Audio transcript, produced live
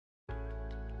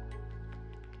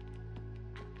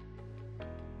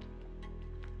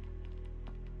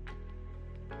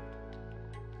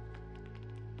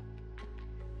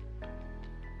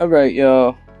Alright,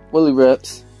 y'all, Willie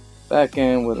Reps back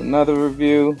in with another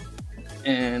review,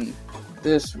 and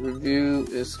this review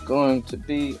is going to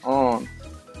be on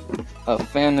a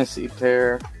fantasy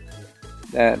pair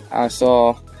that I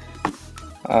saw,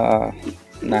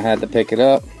 and I had to pick it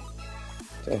up.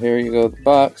 So here you go, the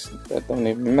box. That don't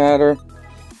even matter,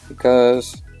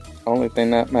 because the only thing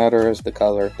that matters is the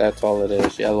color. That's all it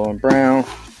is, yellow and brown.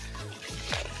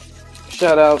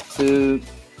 Shout out to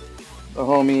the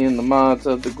homie and the mods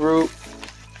of the group.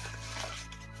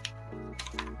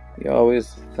 You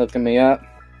always hooking me up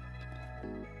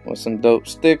with some dope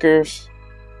stickers.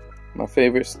 My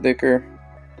favorite sticker.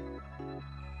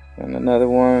 And another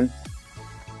one.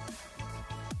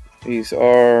 These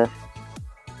are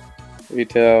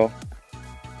retail.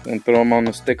 And throw them on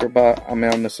the sticker box. I'm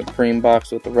on the Supreme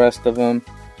box with the rest of them.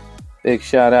 Big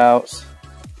shout outs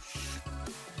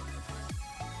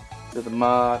to the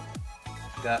mod.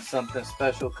 Got something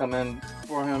special coming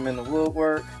for him in the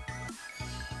woodwork.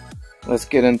 Let's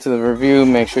get into the review.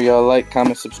 Make sure y'all like,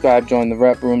 comment, subscribe, join the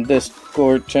Rep Room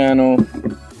Discord channel.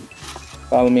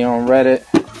 Follow me on Reddit.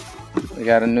 We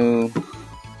got a new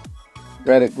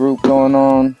Reddit group going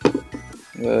on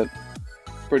with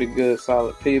pretty good,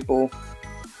 solid people.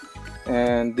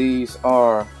 And these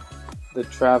are the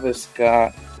Travis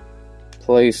Scott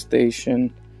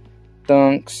PlayStation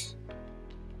Dunks.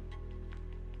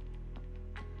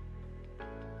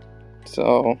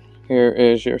 So here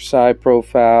is your side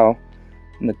profile.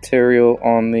 Material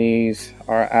on these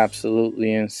are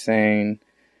absolutely insane.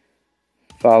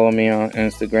 Follow me on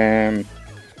Instagram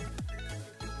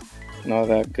and all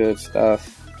that good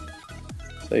stuff,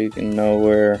 so you can know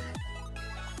where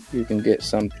you can get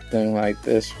something like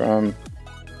this from.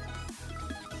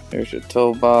 Here's your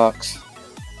toe box.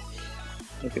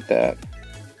 Look at that.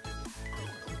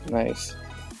 Nice.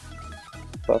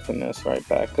 Buffing this right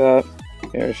back up.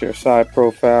 Here's your side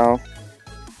profile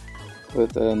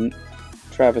with a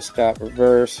Travis Scott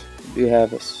reverse. You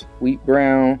have a sweet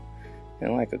brown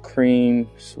and like a cream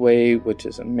suede, which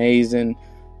is amazing,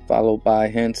 followed by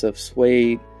hints of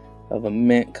suede of a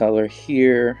mint color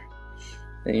here.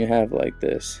 Then you have like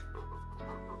this.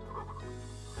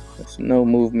 There's no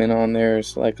movement on there.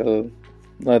 It's like a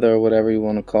leather or whatever you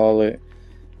want to call it.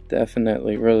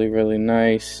 Definitely really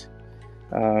nice.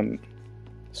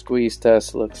 Squeeze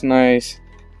test looks nice.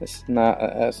 It's not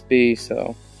a SB,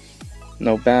 so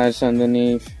no badge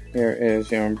underneath. Here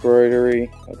is your embroidery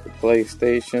of the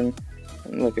PlayStation,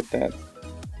 and look at that,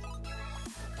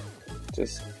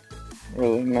 just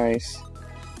really nice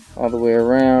all the way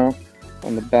around.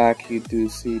 On the back you do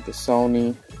see the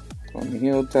Sony on the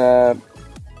heel tab,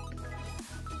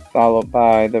 followed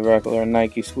by the regular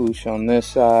Nike swoosh on this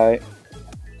side.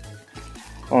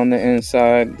 On the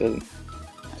inside,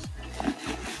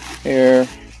 here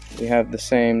we have the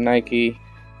same Nike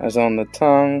as on the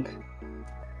tongue.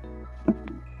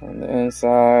 On the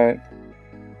inside,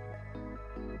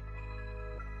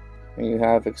 you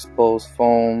have exposed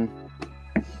foam.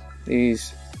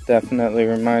 These definitely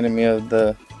reminded me of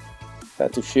the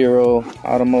Fatushiro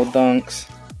Automo Dunks.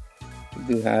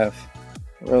 You do have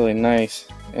really nice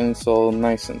insole,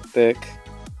 nice and thick.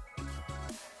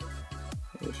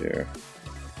 Here's your,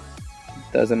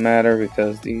 doesn't matter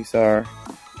because these are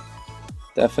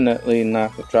definitely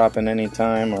not dropping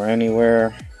anytime or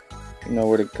anywhere. You know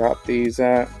where to drop these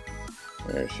at.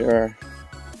 There's your,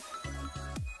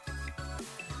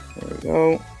 there we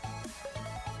go.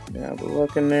 You have a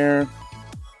look in there.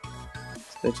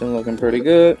 Stitching looking pretty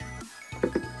good.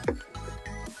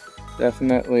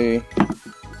 Definitely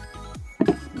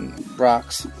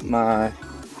rocks my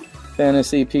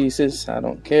fantasy pieces. I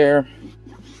don't care.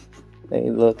 They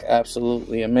look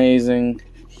absolutely amazing.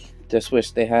 Just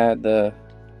wish they had the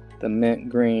mint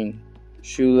green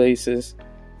shoelaces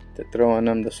to throw in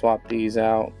them to swap these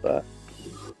out, but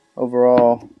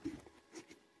overall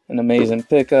an amazing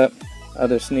pickup.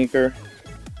 Other sneaker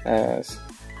has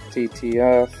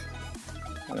TTF.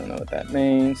 I don't know what that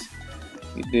means.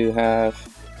 You do have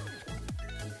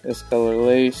this color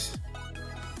lace,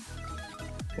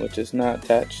 which is not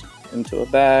attached into a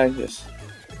bag, just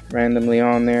randomly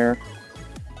on there.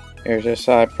 Here's your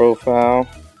side profile.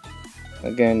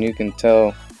 Again, you can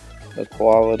tell the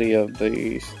quality of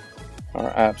these are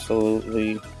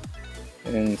absolutely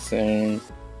insane.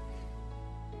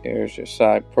 Here's your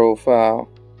side profile,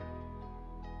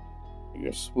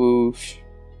 your swoosh,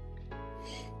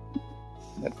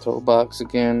 that toe box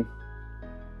again.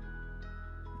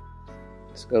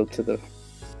 Let's go to the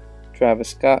Travis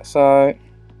Scott side,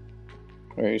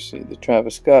 where you see the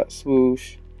Travis Scott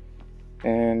swoosh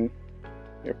and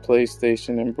your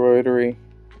PlayStation embroidery.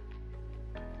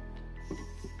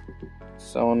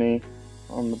 Sony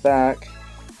on the back.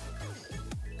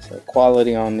 So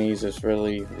quality on these is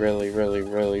really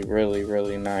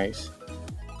nice.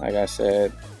 Like I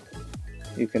said,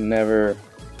 you can never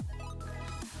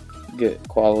get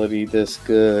quality this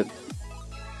good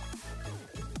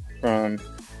from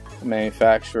the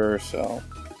manufacturer. So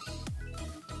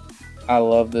I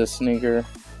love this sneaker.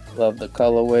 Love the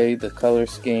colorway, the color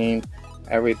scheme.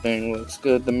 Everything looks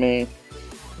good to me.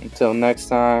 Until next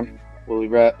time, Willie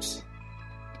Reps,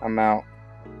 I'm out.